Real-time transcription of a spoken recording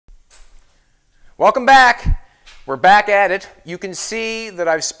Welcome back. We're back at it. You can see that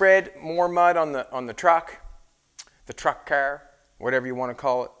I've spread more mud on the truck car, whatever you want to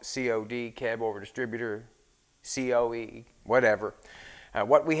call it, COD, cab over distributor, COE, whatever.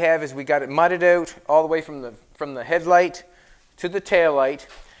 What we have is we got it mudded out all the way from the headlight to the tail light.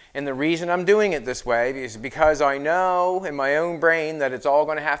 And the reason I'm doing it this way is because I know in my own brain that it's all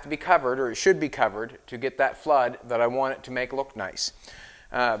going to have to be covered, or it should be covered, to get that flood that I want it to make look nice.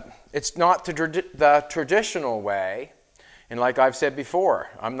 It's not the traditional way, and like I've said before,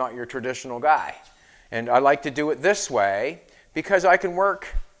 I'm not your traditional guy. And I like to do it this way because I can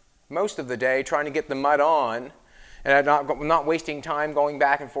work most of the day trying to get the mud on, and I'm not wasting time going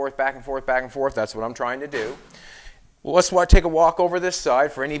back and forth, back and forth, back and forth. That's what I'm trying to do. Well, let's take a walk over this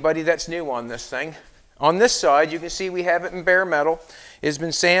side for anybody that's new on this thing. On this side, you can see we have it in bare metal. It's been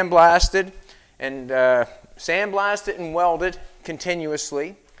sandblasted and welded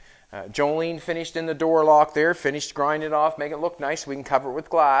continuously. Jolene finished in the door lock there, finished grinding it off, make it look nice so we can cover it with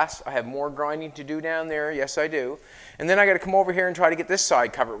glass. I have more grinding to do down there, yes I do. And then I got to come over here and try to get this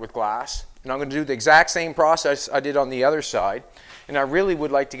side covered with glass. And I'm going to do the exact same process I did on the other side. And I really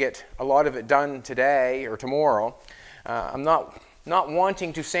would like to get a lot of it done today or tomorrow. I'm not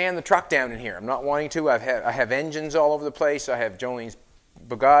wanting to sand the truck down in here. I'm not wanting to. I have engines all over the place. I have Jolene's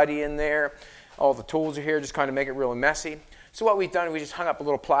Bugatti in there. All the tools are here, just kind of make it really messy. So what we've done is we just hung up a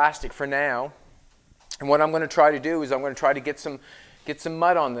little plastic for now. And what I'm going to try to do is I'm going to try to get some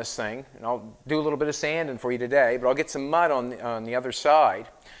mud on this thing. And I'll do a little bit of sanding for you today, but I'll get some mud on the other side.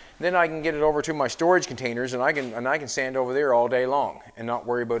 Then I can get it over to my storage containers, and I can sand over there all day long and not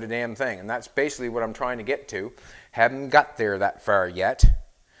worry about a damn thing. And that's basically what I'm trying to get to. Haven't got there that far yet.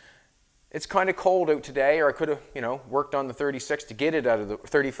 It's kind of cold out today, or I could have, worked on the 36 to get it out of the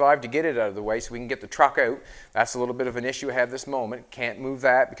 35 to get it out of the way so we can get the truck out. That's a little bit of an issue I have this moment. Can't move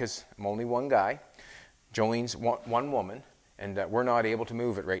that because I'm only one guy. Jolene's one woman, and we're not able to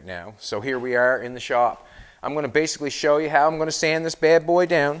move it right now. So here we are in the shop. I'm going to basically show you how I'm going to sand this bad boy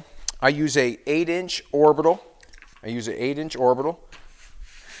down. I use a 8-inch Orbital.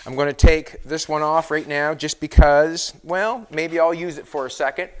 I'm going to take this one off right now just because, well, maybe I'll use it for a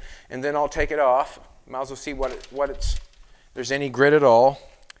second and then I'll take it off. Might as well see if there's any grit at all.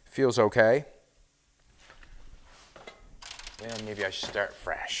 Feels okay. Well, maybe I should start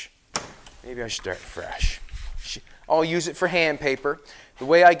fresh. I'll use it for hand paper. The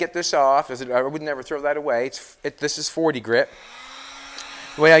way I get this off is I would never throw that away. This is 40 grit.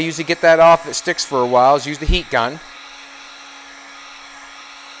 The way I usually get that off that sticks for a while is use the heat gun.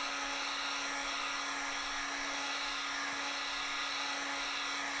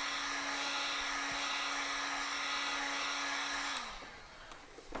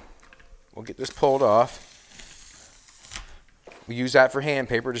 We'll get this pulled off. We use that for hand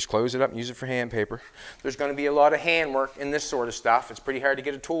paper. Just close it up and use it for hand paper. There's going to be a lot of hand work in this sort of stuff. It's pretty hard to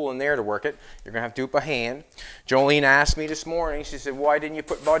get a tool in there to work it. You're going to have to do it by hand. Jolene asked me this morning, she said, why didn't you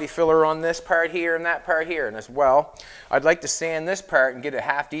put body filler on this part here and that part here? And I said, well, I'd like to sand this part and get it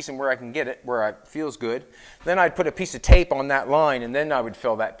half decent where I can get it, where it feels good. Then I'd put a piece of tape on that line, and then I would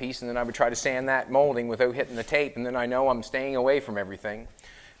fill that piece, and then I would try to sand that molding without hitting the tape, and then I know I'm staying away from everything.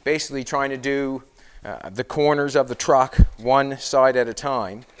 Basically trying to do the corners of the truck one side at a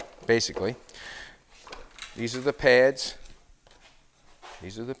time, basically. These are the pads.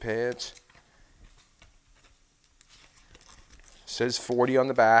 It says 40 on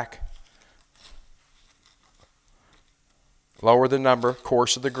the back. Lower the number,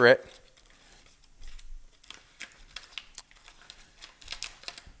 coarser the grit.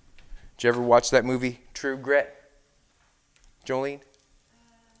 Did you ever watch that movie, True Grit? Jolene?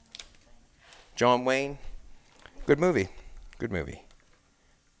 John Wayne, good movie. Let's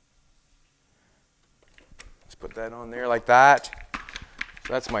put that on there like that.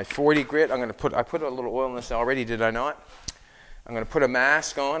 So that's my 40 grit. I put a little oil in this already, did I not? I'm going to put a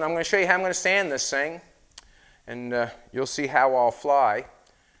mask on. I'm going to show you how I'm going to sand this thing, and you'll see how I'll fly.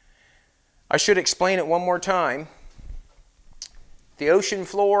 I should explain it one more time. The ocean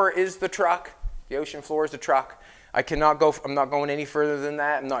floor is the truck. I'm not going any further than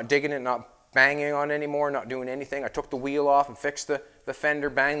that. I'm not digging it, not banging on anymore, not doing anything. I took the wheel off and fixed the fender,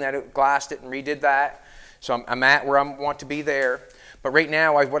 banged that out, glassed it, and redid that. So I'm at where I want to be there. But right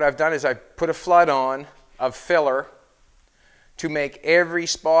now, what I've done is I put a flood on of filler to make every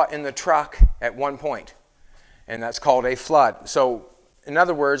spot in the truck at one point. And that's called a flood. So in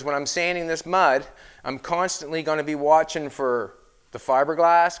other words, when I'm sanding this mud, I'm constantly going to be watching for the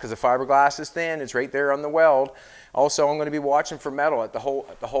fiberglass, because the fiberglass is thin. It's right there on the weld. Also, I'm going to be watching for metal at the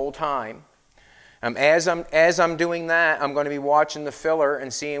whole time. As I'm doing that, I'm going to be watching the filler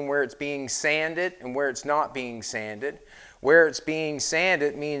and seeing where it's being sanded and where it's not being sanded. Where it's being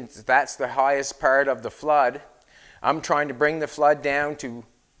sanded means that's the highest part of the flood. I'm trying to bring the flood down to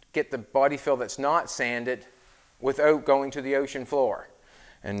get the body fill that's not sanded without going to the ocean floor.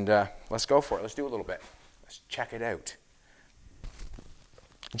 And let's go for it. Let's do a little bit. Let's check it out.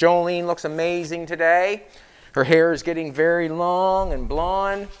 Jolene looks amazing today. Her hair is getting very long and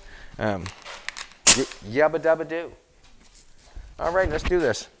blonde. Yabba dabba do. All right, let's do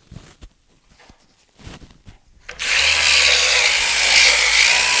this.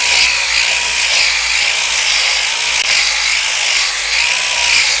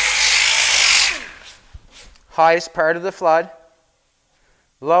 Highest part of the flood,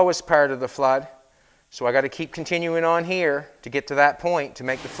 lowest part of the flood. So I got to keep continuing on here to get to that point to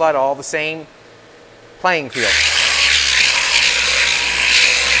make the flood all the same playing field.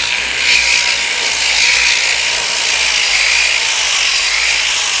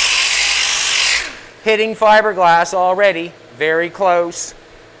 Hitting fiberglass already, very close.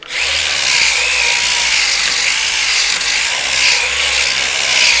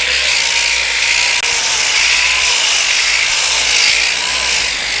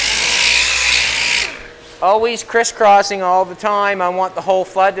 Always crisscrossing all the time. I want the whole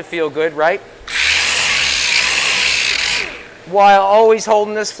flood to feel good, right? While always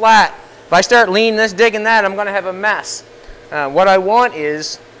holding this flat. If I start leaning this, digging that, I'm going to have a mess. What I want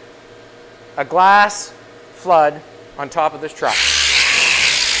is a glass flood on top of this truck.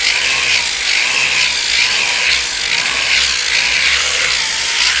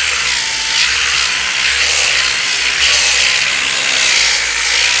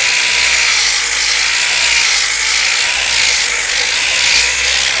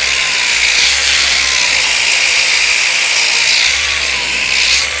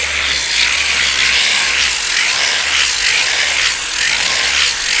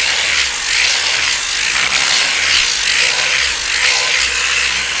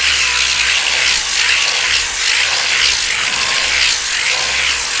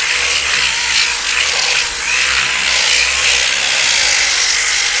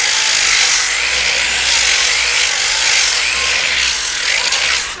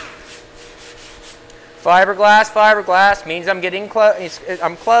 Fiberglass, fiberglass means I'm getting close.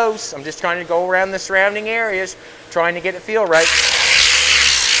 I'm close. I'm just trying to go around the surrounding areas, trying to get it feel right.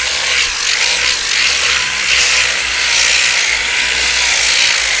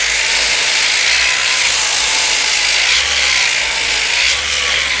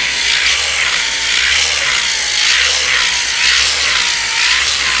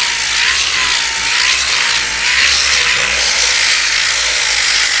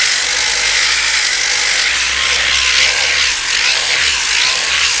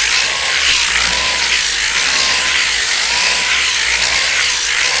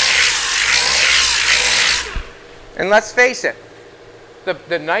 And let's face it,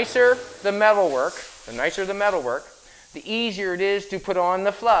 the nicer the metalwork, the easier it is to put on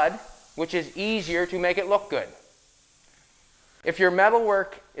the flood, which is easier to make it look good. If your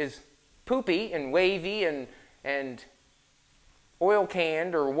metalwork is poopy and wavy and oil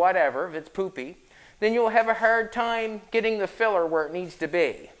canned or whatever, if it's poopy, then you'll have a hard time getting the filler where it needs to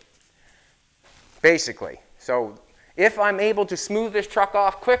be, basically. So if I'm able to smooth this truck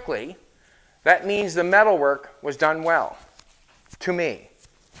off quickly, that means the metalwork was done well, to me.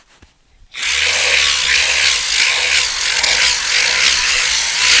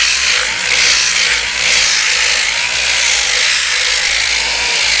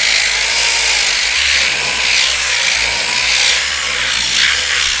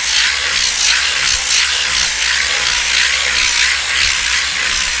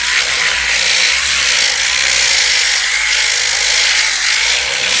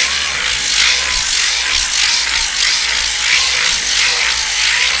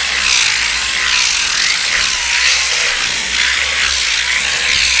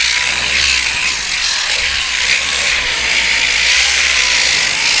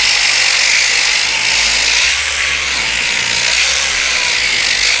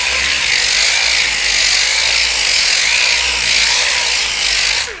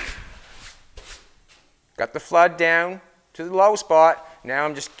 Got the flood down to the low spot. Now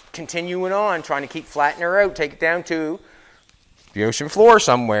I'm just continuing on, trying to keep flattening her out, take it down to the ocean floor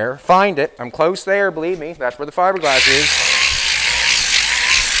somewhere. Find it. I'm close there, believe me. That's where the fiberglass is.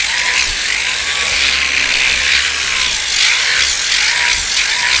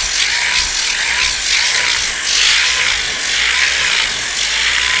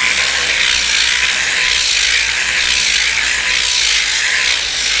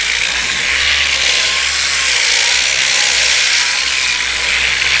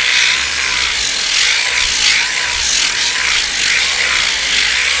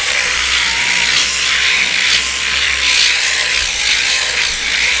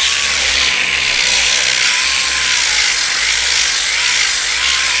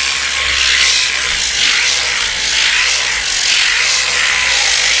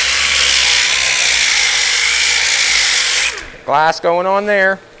 Glass going on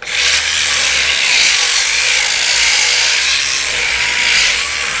there.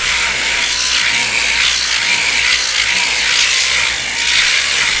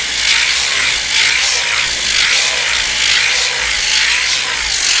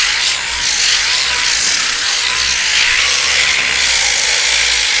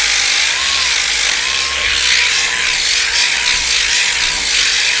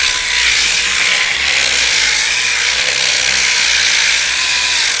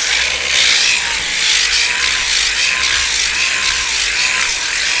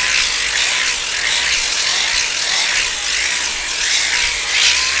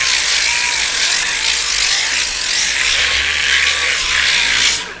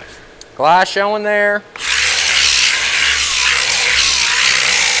 Glass showing there.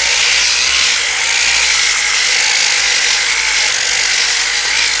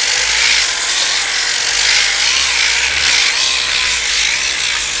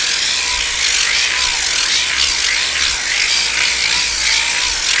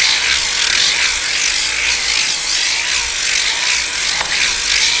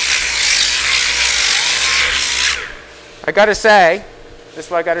 I gotta say, this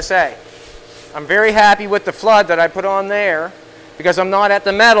is what I gotta say. I'm very happy with the flood that I put on there because I'm not at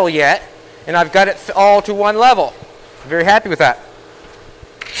the metal yet and I've got it all to one level. I'm very happy with that.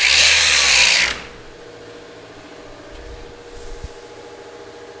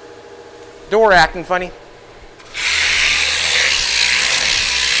 Door acting funny.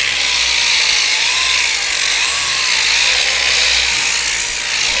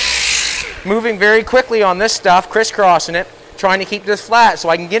 Moving very quickly on this stuff, crisscrossing it, trying to keep this flat so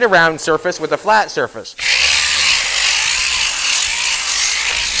I can get a round surface with a flat surface.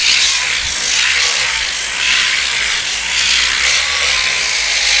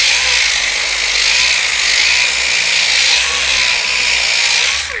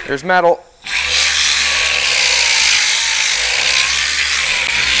 There's metal.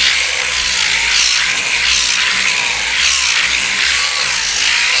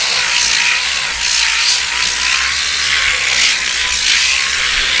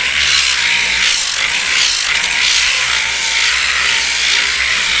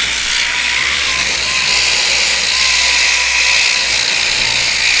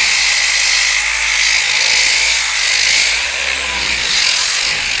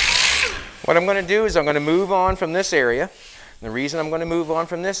 What I'm going to do is I'm going to move on from this area. And the reason I'm going to move on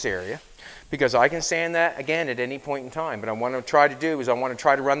from this area, because I can sand that again at any point in time. But I want to try to do is I want to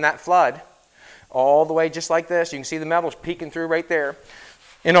try to run that flood all the way just like this. You can see the metal's peeking through right there.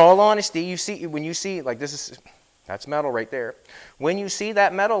 In all honesty, you see when you see like this is that's metal right there. When you see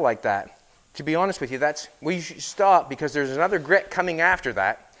that metal like that, to be honest with you, that's well, you should stop because there's another grit coming after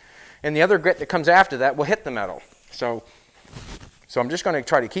that, and the other grit that comes after that will hit the metal. So I'm just going to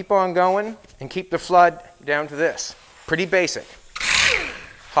try to keep on going and keep the flood down to this. Pretty basic.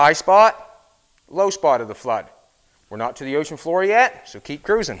 High spot, low spot of the flood. We're not to the ocean floor yet, so keep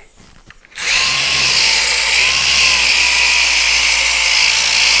cruising.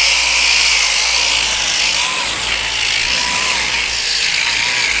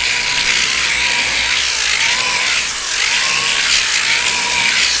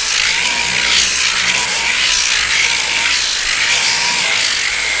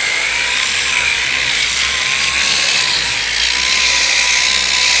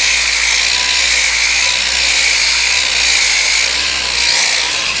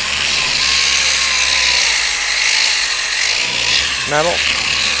 Metal.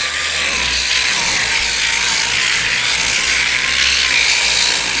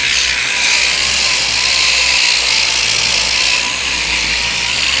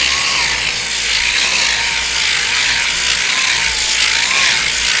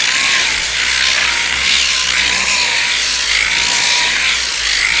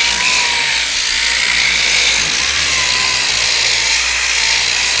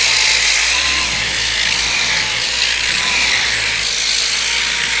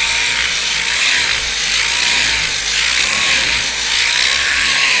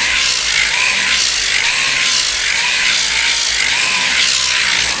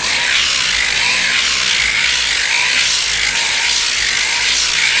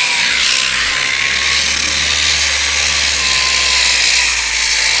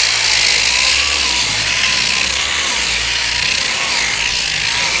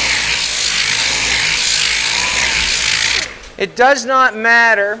 It does not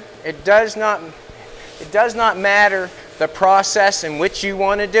matter. It does not matter the process in which you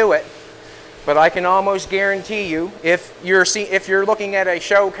want to do it. But I can almost guarantee you, if you're looking at a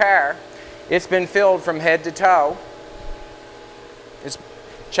show car, it's been filled from head to toe.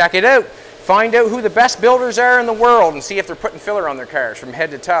 Check it out. Find out who the best builders are in the world and see if they're putting filler on their cars from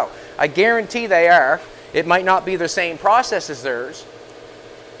head to toe. I guarantee they are. It might not be the same process as theirs.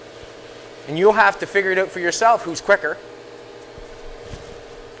 And you'll have to figure it out for yourself who's quicker.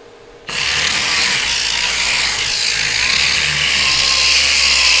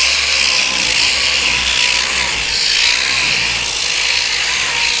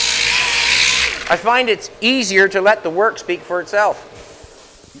 I find it's easier to let the work speak for itself.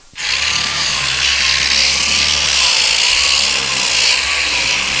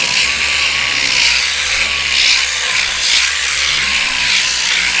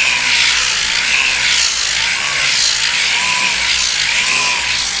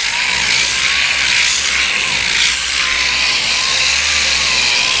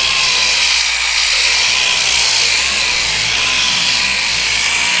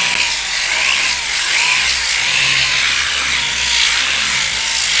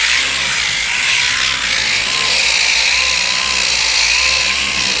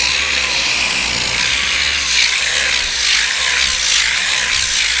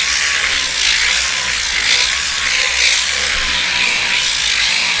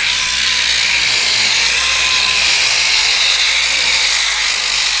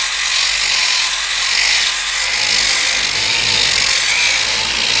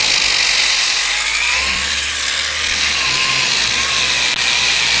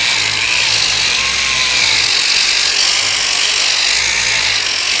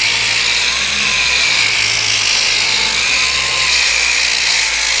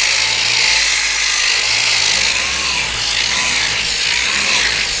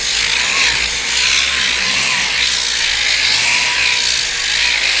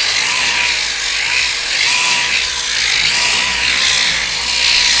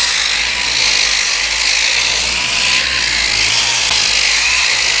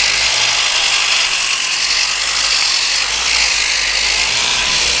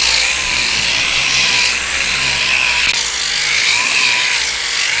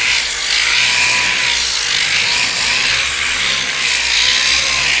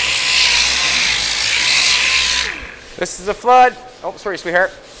 This is a flood. Oh, sorry, sweetheart.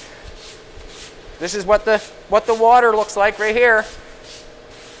 This is what the water looks like right here.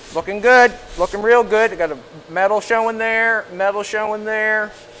 Looking good, looking real good. I got a metal showing there, metal showing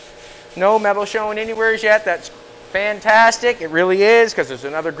there. No metal showing anywhere yet. That's fantastic. It really is, because there's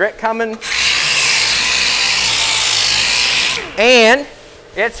another grit coming. And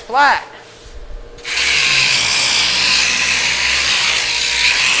it's flat.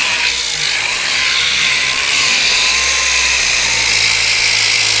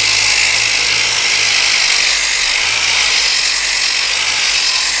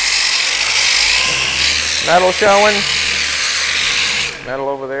 Metal showing, metal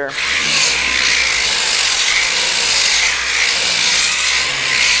over there.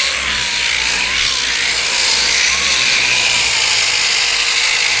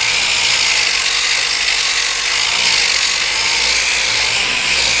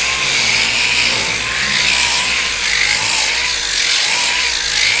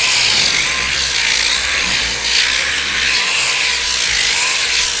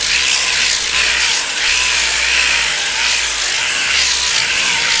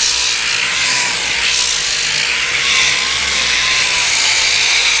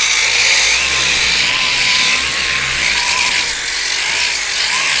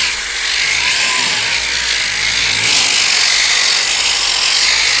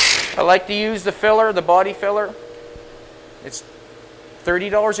 I like to use the filler, the body filler. It's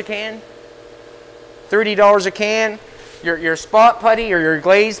 $30 a can. $30 a can. Your spot putty or your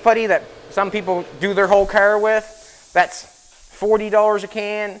glazed putty that some people do their whole car with, that's $40 a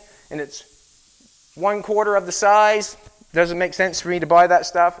can, and it's 1/4 of the size. Doesn't make sense for me to buy that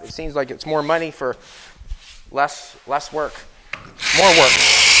stuff. It seems like it's more money for less work. More work.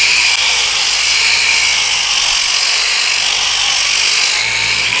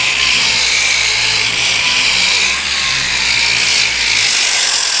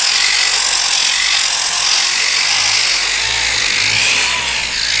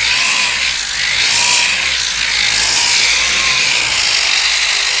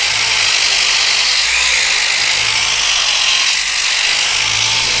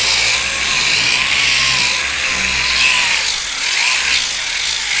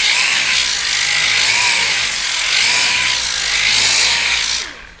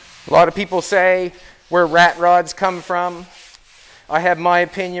 A lot of people say where rat rods come from. I have my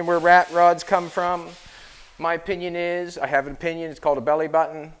opinion where rat rods come from. My opinion is, I have an opinion, it's called a belly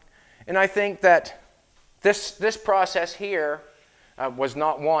button. And I think that this process here, was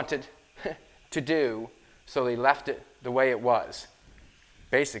not wanted to do, so they left it the way it was.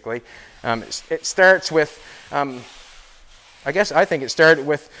 Basically, it starts with, I think it started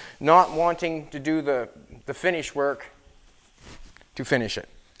with not wanting to do the finish work to finish it.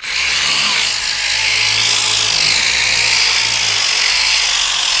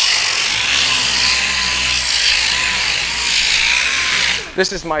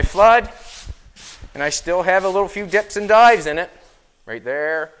 This is my flood, and I still have a little few dips and dives in it. Right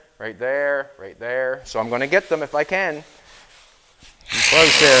there, right there, right there. So I'm going to get them if I can. I'm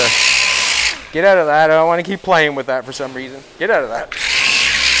close there. Get out of that. I don't want to keep playing with that for some reason. Get out of that.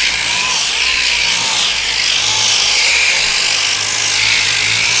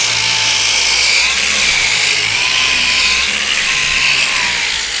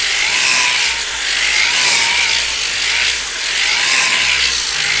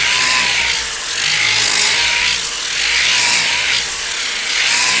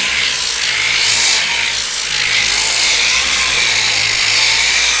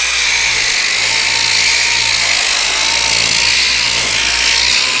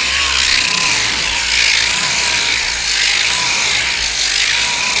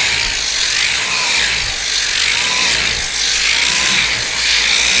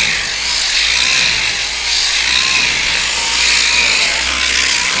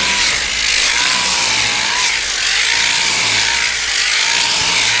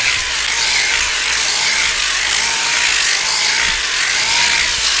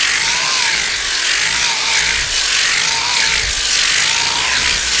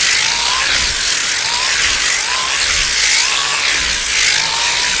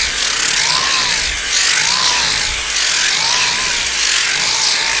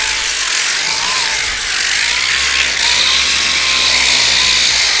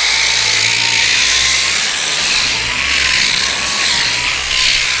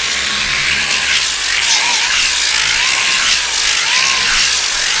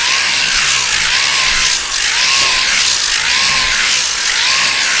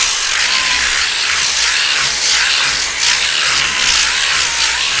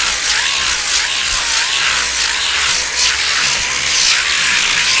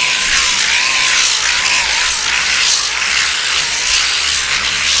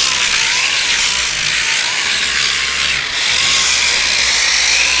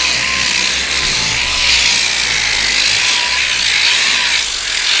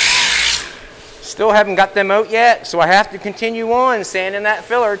 Still haven't got them out yet, so I have to continue on sanding that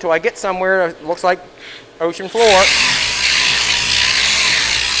filler till I get somewhere that looks like ocean floor.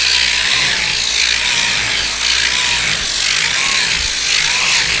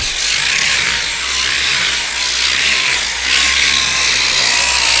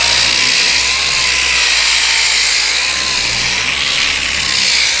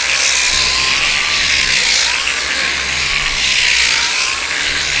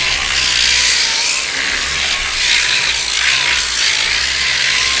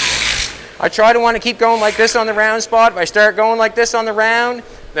 I try to want to keep going like this on the round spot. If I start going like this on the round,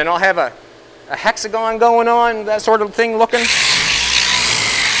 then I'll have a hexagon going on, that sort of thing looking.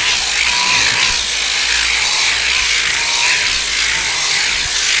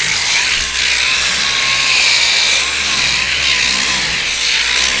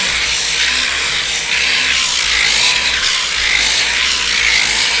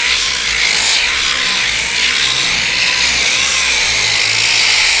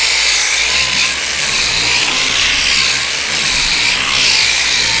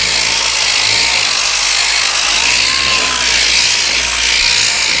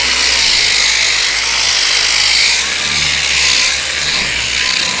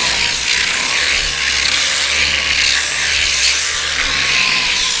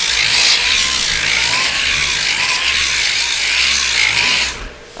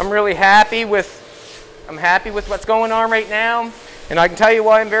 I'm really happy with what's going on right now, and I can tell you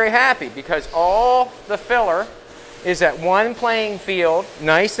why I'm very happy, because all the filler is at one playing field,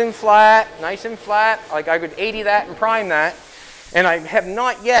 nice and flat, like I could 80 that and prime that, and I have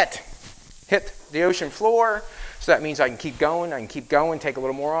not yet hit the ocean floor, so that means I can keep going, take a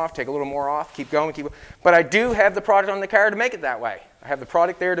little more off, keep going, but I do have the product on the car to make it that way. I have the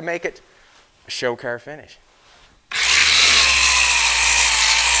product there to make it a show car finish.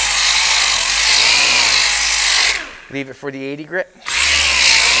 Leave it for the 80 grit.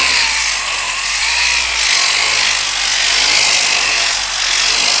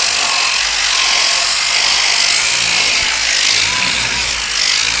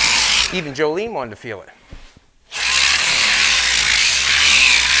 Even Jolene wanted to feel it.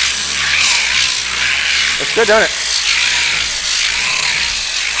 Looks good, doesn't it?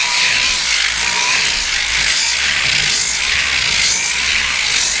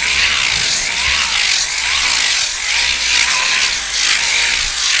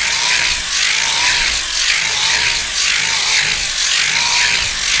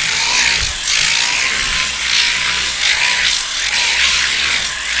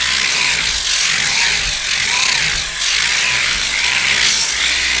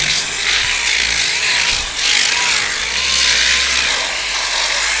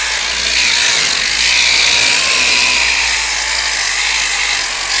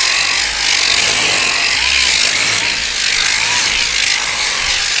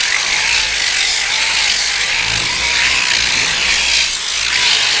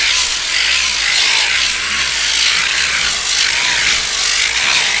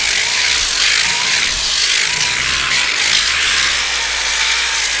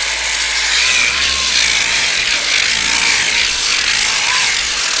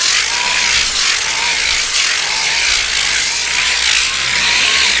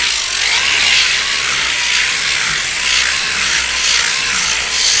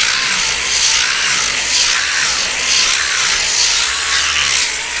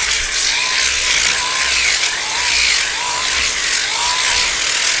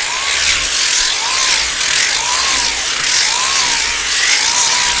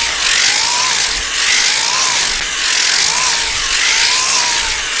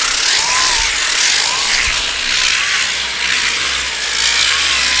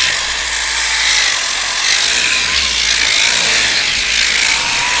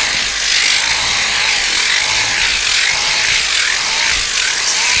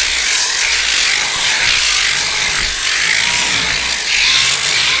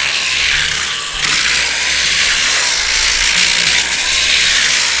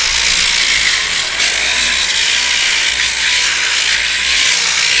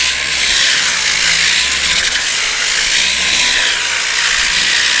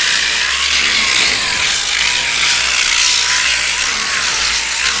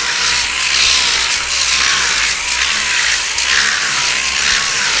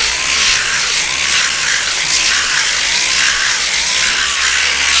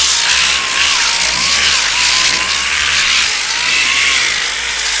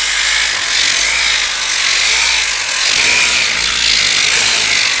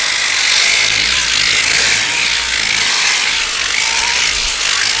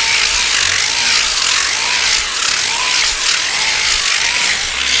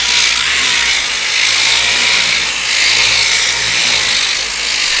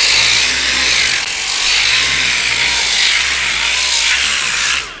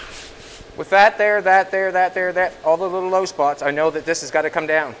 With that there, that, all the little low spots, I know that this has got to come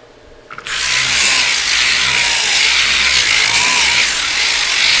down.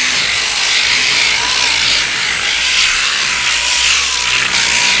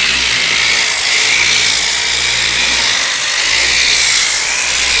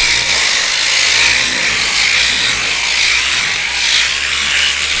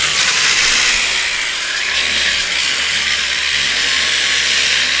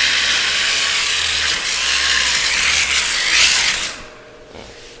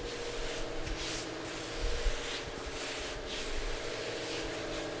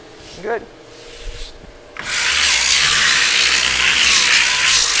 Good.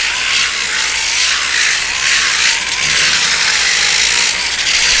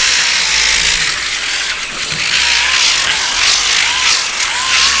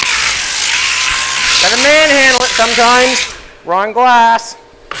 Gotta manhandle it sometimes. Wrong glass.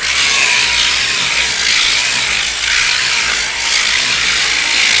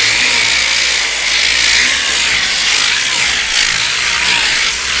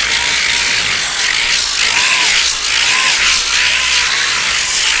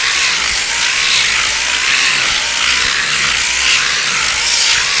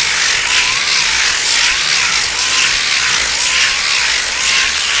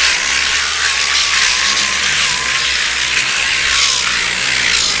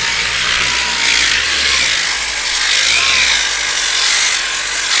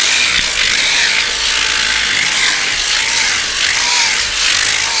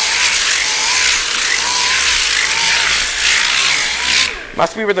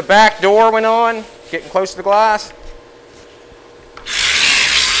 Must be where the back door went on, getting close to the glass.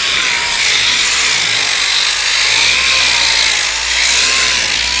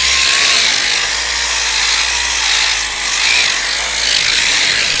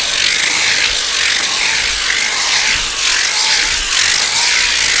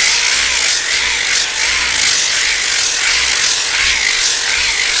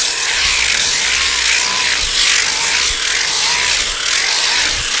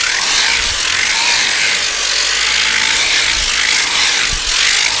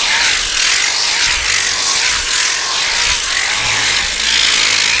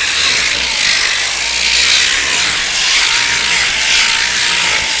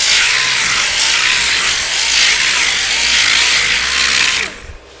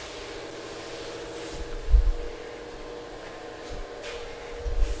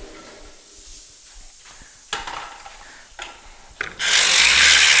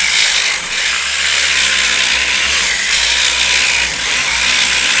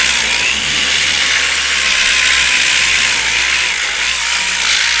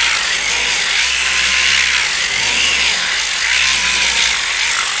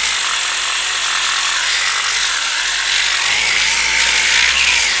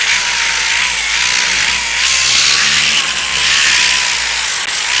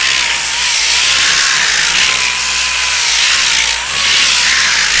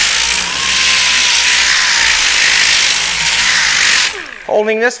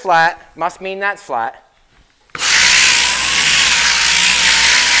 Holding this flat must mean that's flat.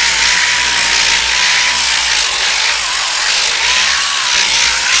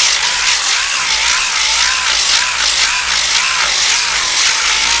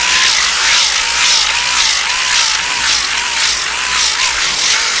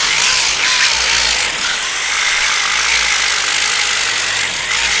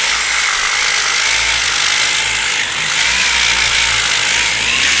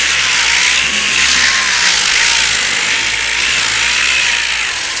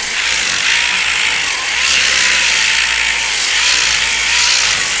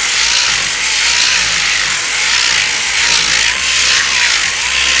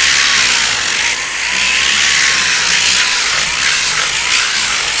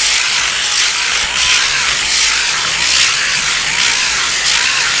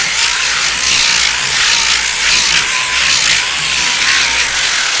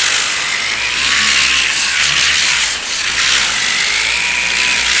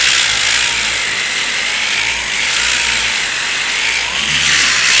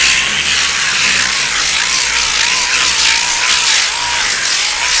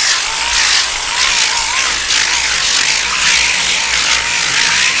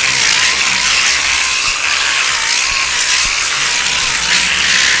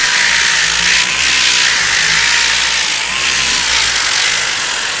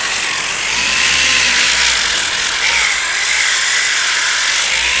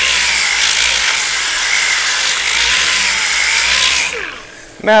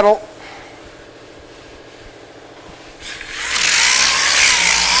 Metal.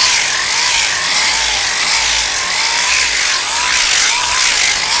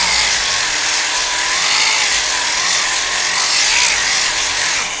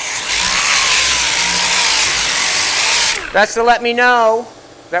 That's to let me know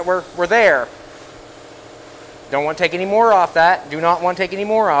that we're there. Don't want to take any more off that. Do not want to take any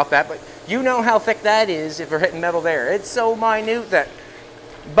more off that, but you know how thick that is if we're hitting metal there. It's so minute that,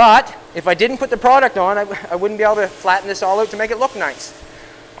 but if I didn't put the product on, I wouldn't be able to flatten this all out to make it look nice.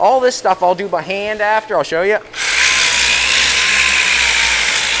 All this stuff I'll do by hand after. I'll show you.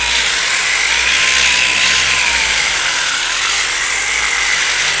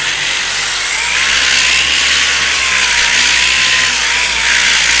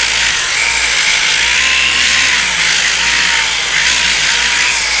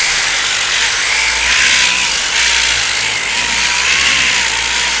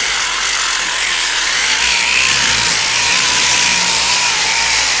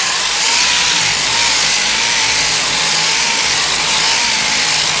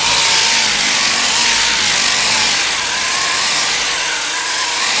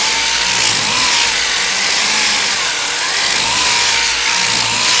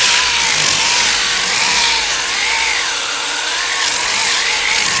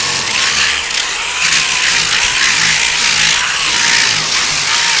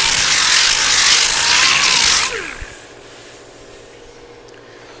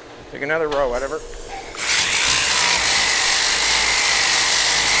 Take another row, whatever.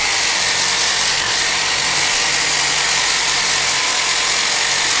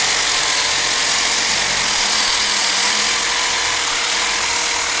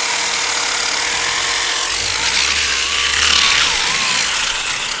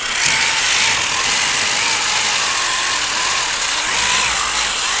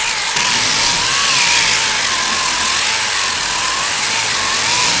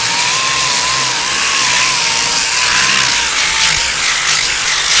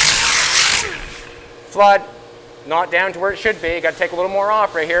 Flood, not down to where it should be. Got to take a little more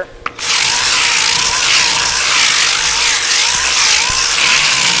off right here.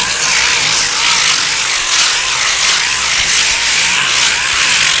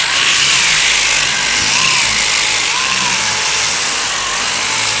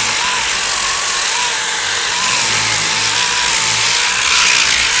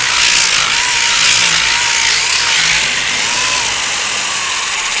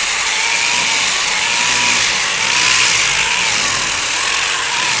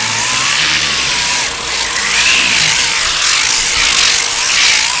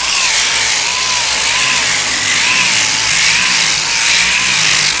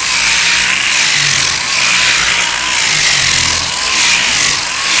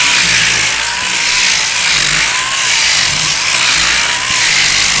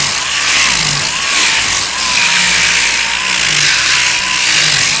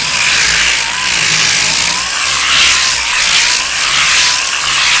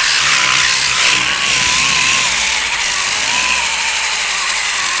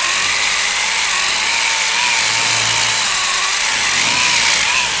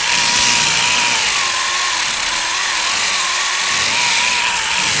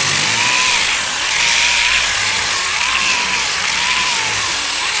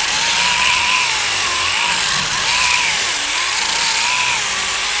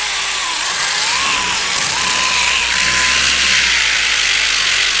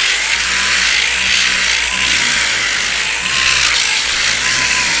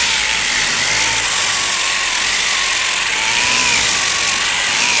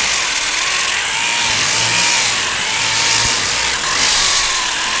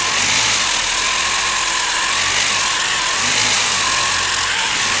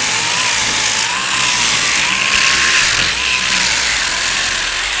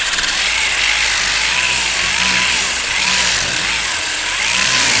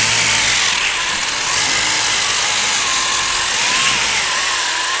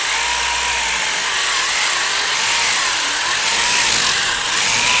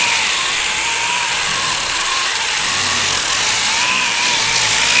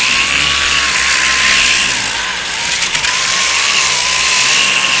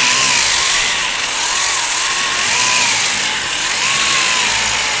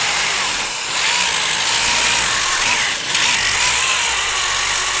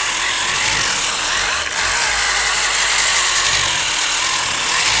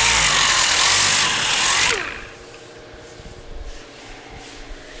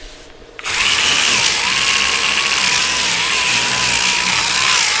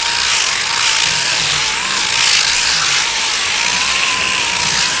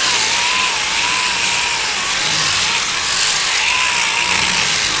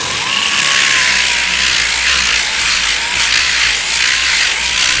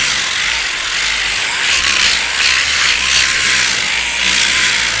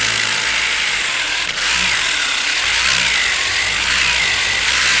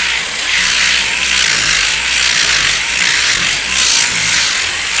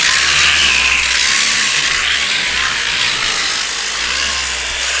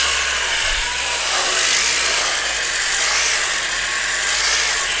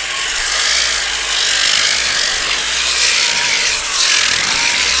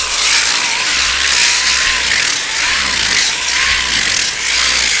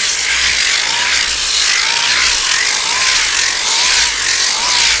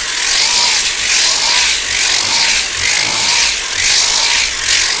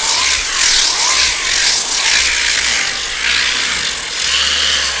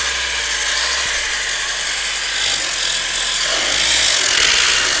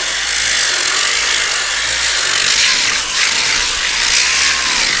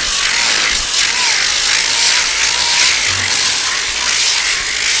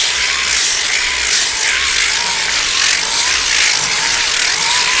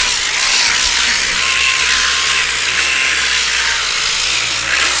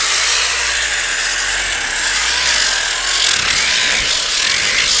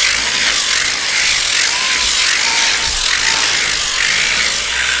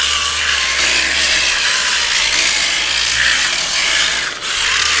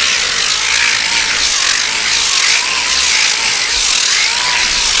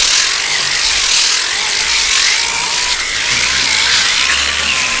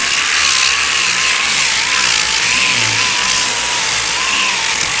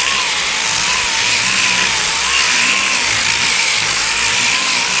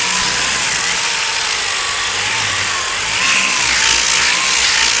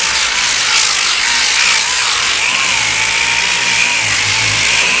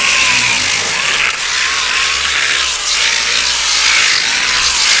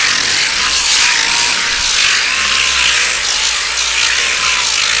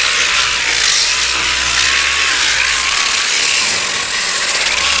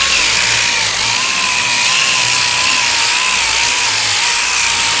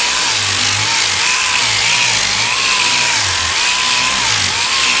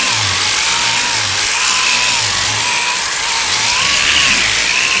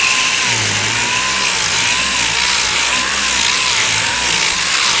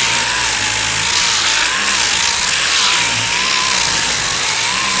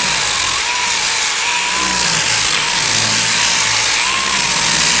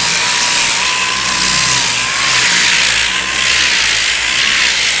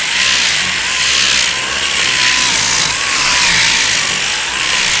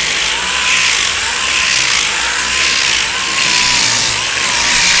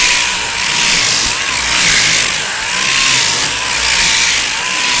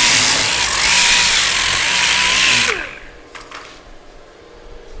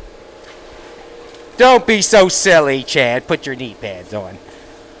 Don't be so silly, Chad. Put your knee pads on.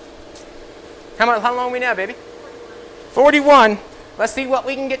 How long are we now, baby? 41. Let's see what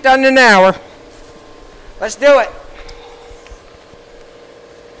we can get done in an hour. Let's do it.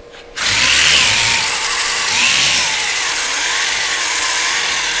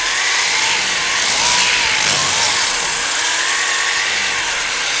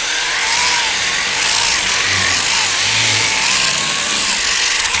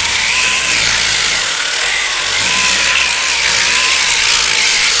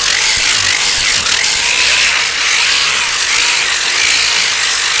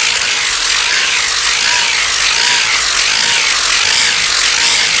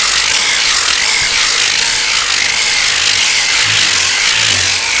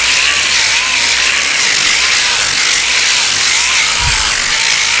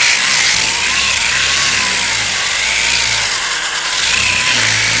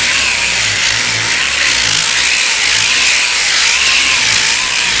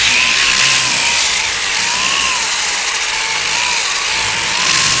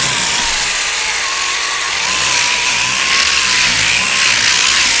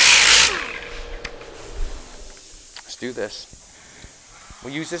 Do this.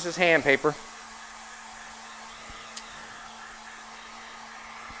 We'll use this as hand paper.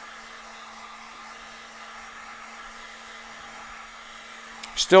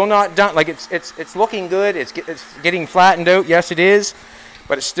 Still not done. Like it's looking good. It's getting flattened out. Yes, it is,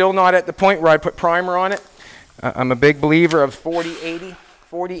 but it's still not at the point where I put primer on it. I'm a big believer of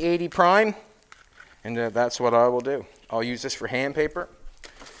 40-80 prime, and that's what I will do. I'll use this for hand paper.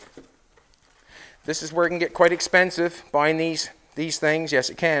 This is where it can get quite expensive, buying these things. Yes,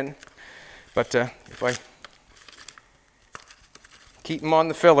 it can. But if I keep them on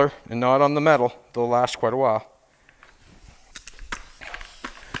the filler and not on the metal, they'll last quite a while.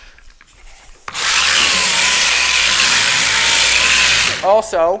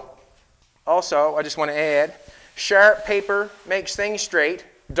 Also, I just want to add, sharp paper makes things straight.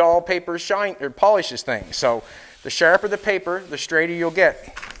 Dull paper polishes things. So the sharper the paper, the straighter you'll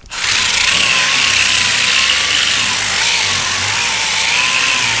get.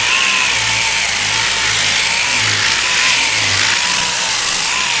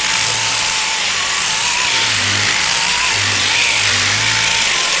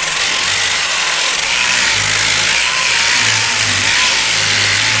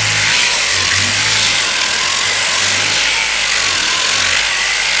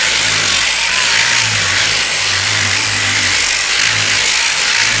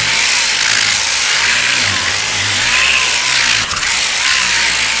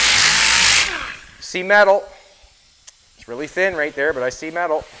 See metal. It's really thin right there, but I see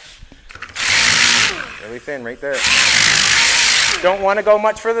metal. Really thin right there. Don't want to go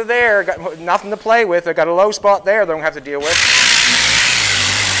much further there. Got nothing to play with. I got a low spot there that I don't have to deal with.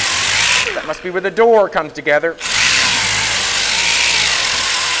 That must be where the door comes together.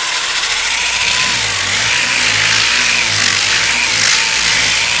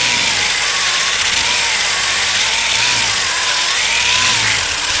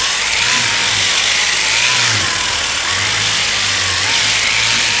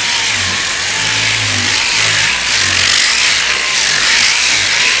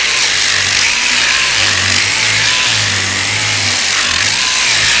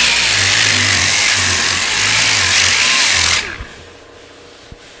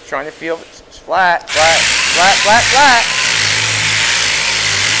 Trying to feel it's flat, flat, flat, flat, flat.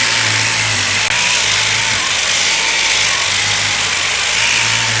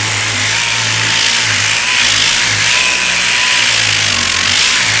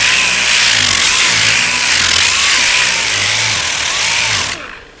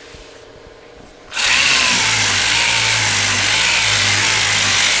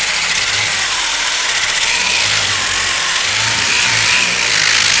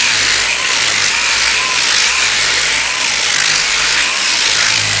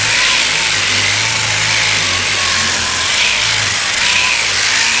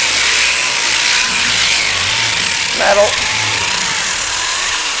 Metal.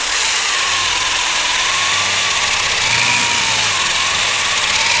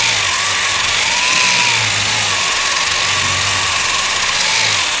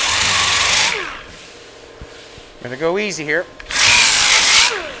 I'm gonna go easy here.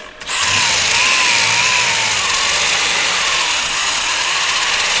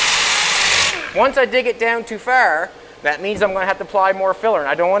 Once I dig it down too far, that means I'm going to have to apply more filler, and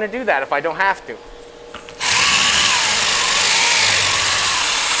I don't want to do that if I don't have to.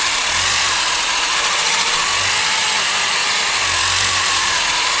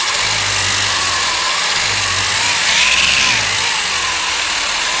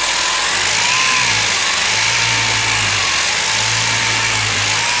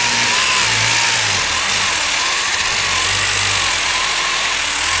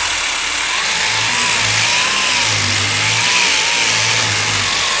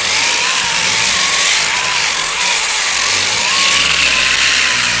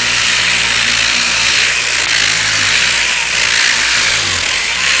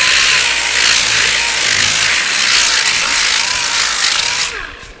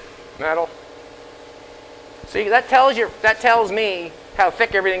 Metal. See, that tells me how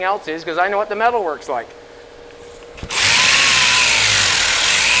thick everything else is, because I know what the metal works like.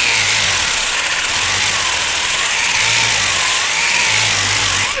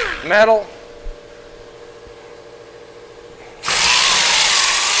 Metal.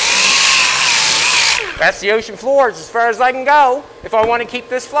 That's the ocean floor. It's as far as I can go if I want to keep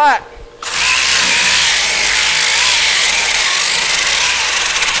this flat.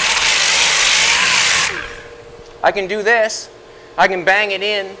 I can do this. I can bang it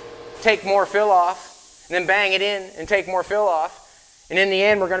in, take more fill off, and then bang it in and take more fill off. And in the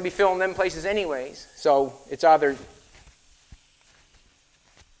end, we're going to be filling them places anyways. So it's either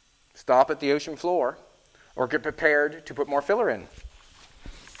stop at the ocean floor or get prepared to put more filler in.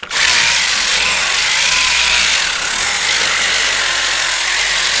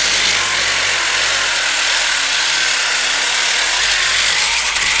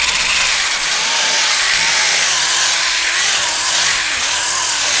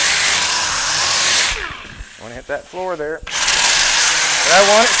 I want to hit that floor there. But I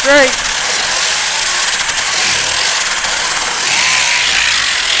want it straight.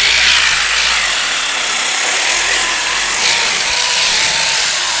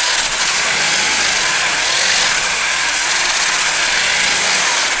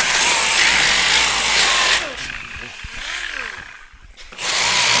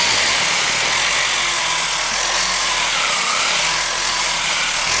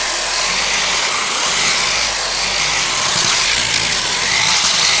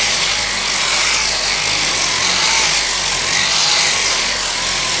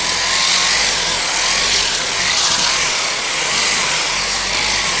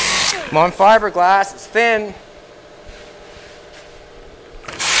 I'm on fiberglass, it's thin.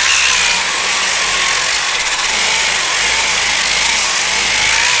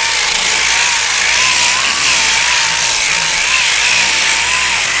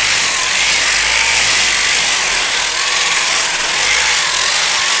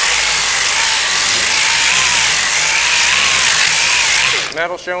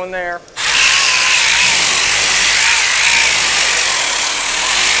 Metal showing there.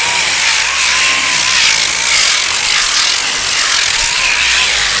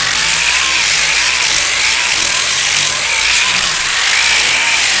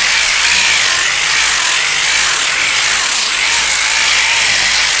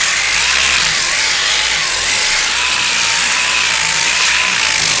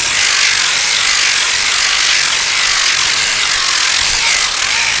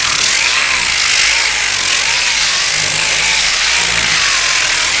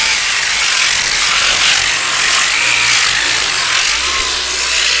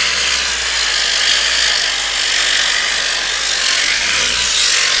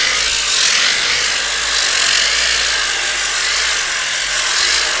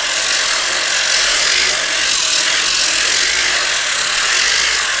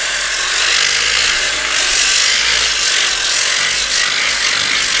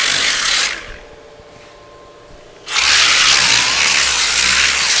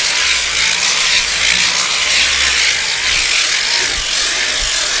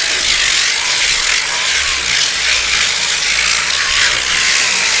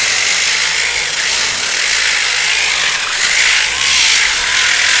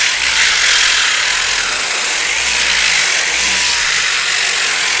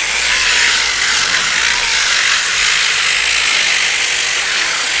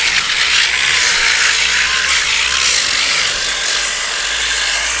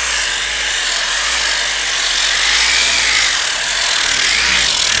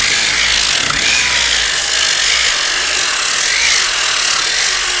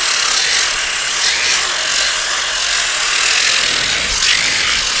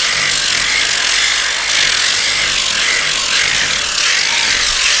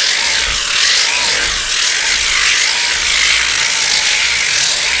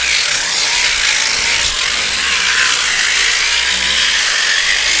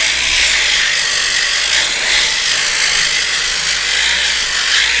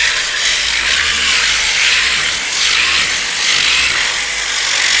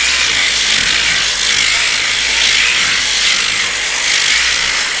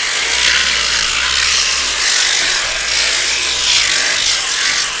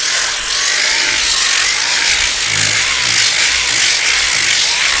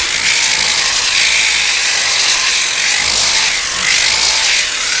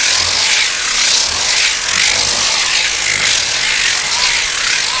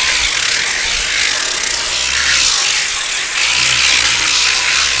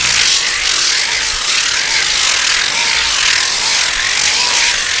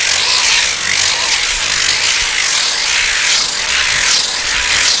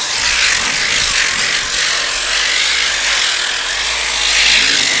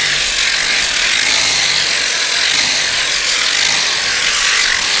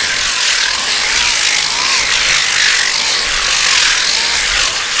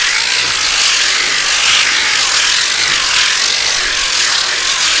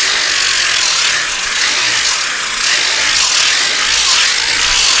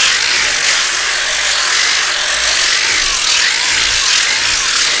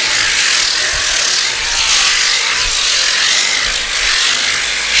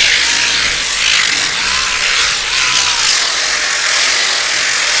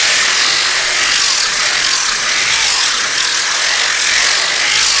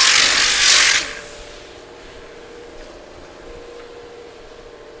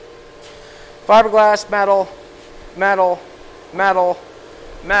 Fiberglass, metal, metal, metal,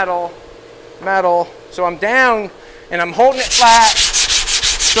 metal, metal. So I'm down and I'm holding it flat.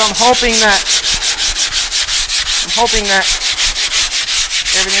 So I'm hoping that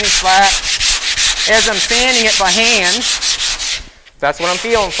everything is flat. As I'm sanding it by hand, that's what I'm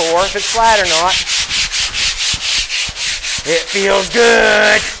feeling for, if it's flat or not. It feels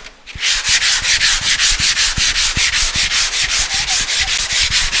good.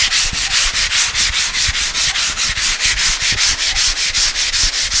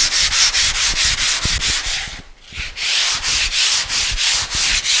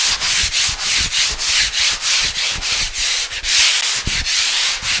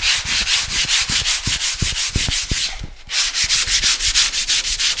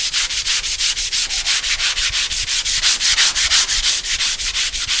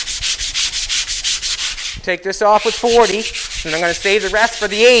 Take this off with 40, and I'm going to save the rest for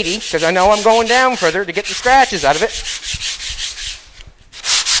the 80 because I know I'm going down further to get the scratches out of it.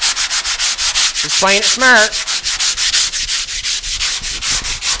 Just playing it smart.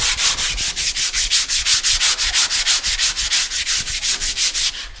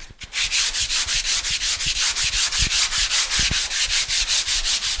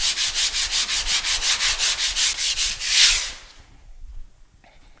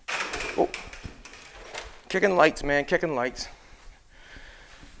 Kicking lights, man, kicking lights.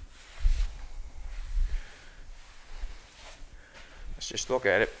 Let's just look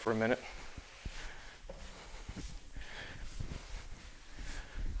at it for a minute.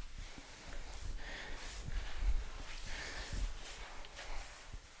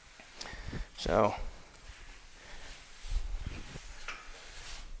 So,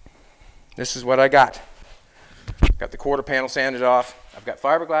 this is what I got. Got the quarter panel sanded off. I've got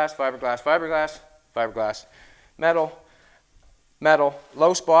fiberglass, fiberglass, fiberglass, fiberglass, metal, metal,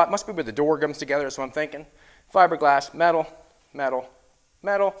 low spot, must be where the door comes together, that's what I'm thinking. Fiberglass, metal, metal,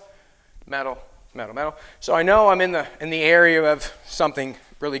 metal, metal, metal, metal. So I know I'm in the area of something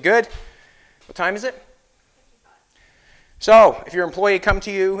really good. What time is it? 55. So if your employee come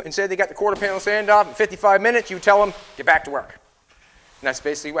to you and said they got the quarter panel sanded off in 55 minutes, you tell them, get back to work. And that's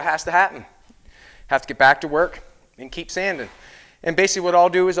basically what has to happen. Have to get back to work and keep sanding. And basically what I'll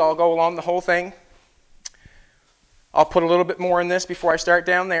do is I'll go along the whole thing. I'll put a little bit more in this before I start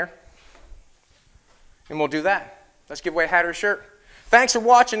down there. And we'll do that. Let's give away a hat or a shirt. Thanks for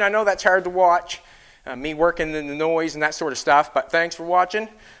watching. I know that's hard to watch. Me working in the noise and that sort of stuff. But thanks for watching.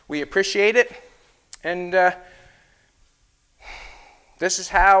 We appreciate it. And this is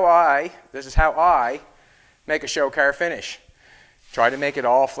how I make a show car finish. Try to make it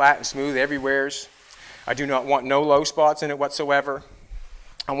all flat and smooth everywheres. I do not want no low spots in it whatsoever.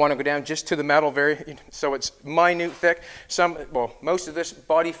 I want to go down just to the metal, so it's minute thick. Most of this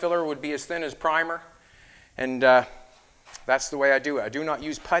body filler would be as thin as primer, and that's the way I do it. I do not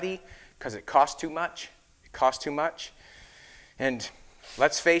use putty because it costs too much. It costs too much, and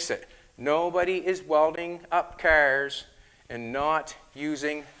let's face it, nobody is welding up cars and not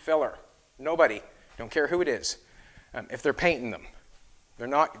using filler. Nobody. Don't care who it is. If they're painting them, they're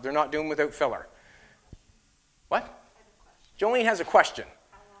not doing without filler. What? Jolene has a question.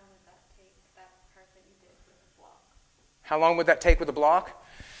 How long would that take with a block?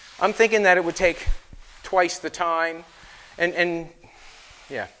 I'm thinking that it would take twice the time,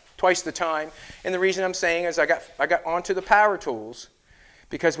 yeah, twice the time. And the reason I'm saying is I got onto the power tools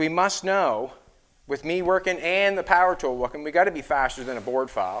because we must know, with me working and the power tool working, we got to be faster than a board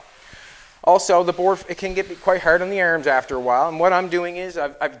file. Also, the board, it can get quite hard on the arms after a while. And what I'm doing is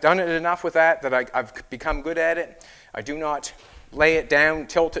I've done it enough with that I've become good at it. I do not lay it down,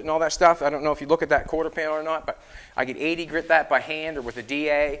 tilt it and all that stuff. I don't know if you look at that quarter panel or not, but I could 80 grit that by hand or with a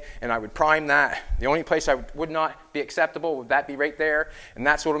DA, and I would prime that. The only place I would not be acceptable would that be right there, and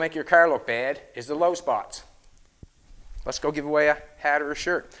that's what will make your car look bad, is the low spots. Let's go give away a hat or a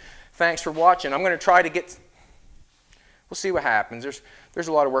shirt. Thanks for watching. I'm going to try to get, we'll see what happens. There's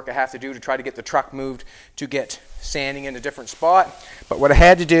a lot of work I have to do to try to get the truck moved to get sanding in a different spot, but what I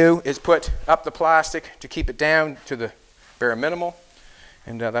had to do is put up the plastic to keep it down to the bare minimal,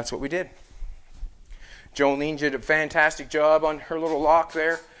 and that's what we did. Jolene did a fantastic job on her little lock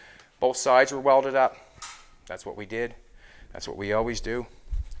there. Both sides were welded up. That's what we did. That's what we always do.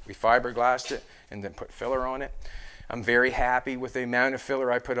 We fiberglassed it and then put filler on it. I'm very happy with the amount of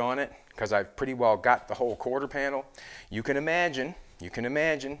filler I put on it because I've pretty well got the whole quarter panel. You can imagine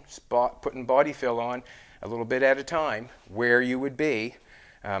putting body fill on a little bit at a time where you would be.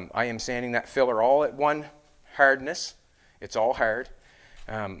 I am sanding that filler all at one hardness. It's all hard.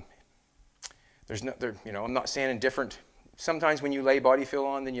 I'm not sanding different sometimes when you lay body fill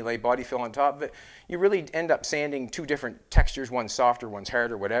on, then you lay body fill on top of it, you really end up sanding two different textures, one's softer, one's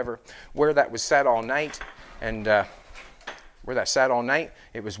harder, whatever. Where that was set all night, and where that sat all night,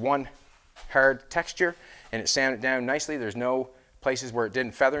 it was one hard texture, and it sanded down nicely. There's no places where it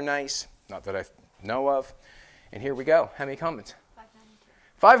didn't feather nice, not that I know of. And here we go. How many comments?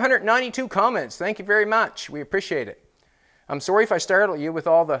 592 comments. Thank you very much. We appreciate it. I'm sorry if I startled you with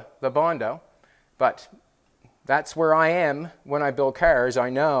all the bondo, but that's where I am when I build cars.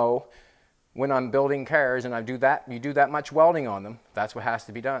 I know when I'm building cars and you do that much welding on them, that's what has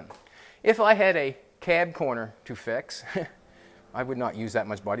to be done. If I had a cab corner to fix, I would not use that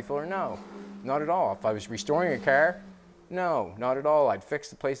much body filler. No, not at all. If I was restoring a car, no, not at all. I'd fix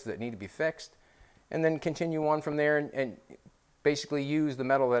the places that need to be fixed and then continue on from there and basically use the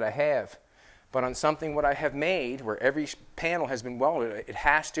metal that I have. But on something what I have made, where every panel has been welded, it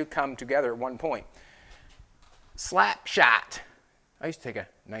has to come together at one point. Slap shot. I used to take a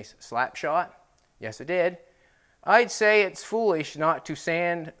nice slap shot. Yes, I did. I'd say it's foolish not to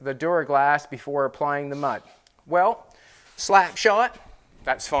sand the Duraglass before applying the mud. Well, slap shot,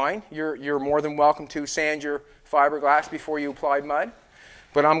 that's fine. You're more than welcome to sand your fiberglass before you apply mud.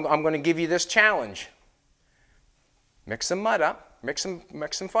 But I'm going to give you this challenge. Mix some mud up, mix some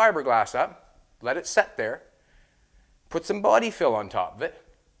fiberglass up, let it set there, put some body fill on top of it,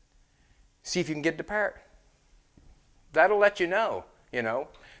 see if you can get it apart. That'll let you know,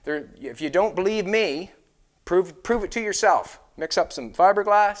 if you don't believe me, prove it to yourself. Mix up some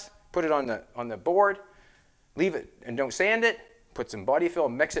fiberglass, put it on the board, leave it and don't sand it, put some body fill,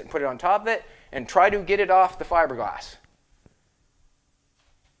 mix it and put it on top of it, and try to get it off the fiberglass.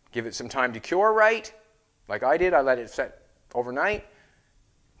 Give it some time to cure right. Like I did, I let it set overnight.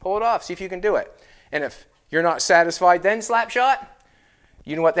 Pull it off, see if you can do it. And if you're not satisfied then, slap shot,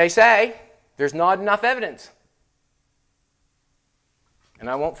 you know what they say, there's not enough evidence. And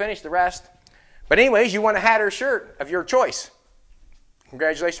I won't finish the rest. But anyways, you want a hat or shirt of your choice.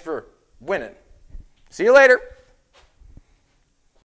 Congratulations for winning. See you later.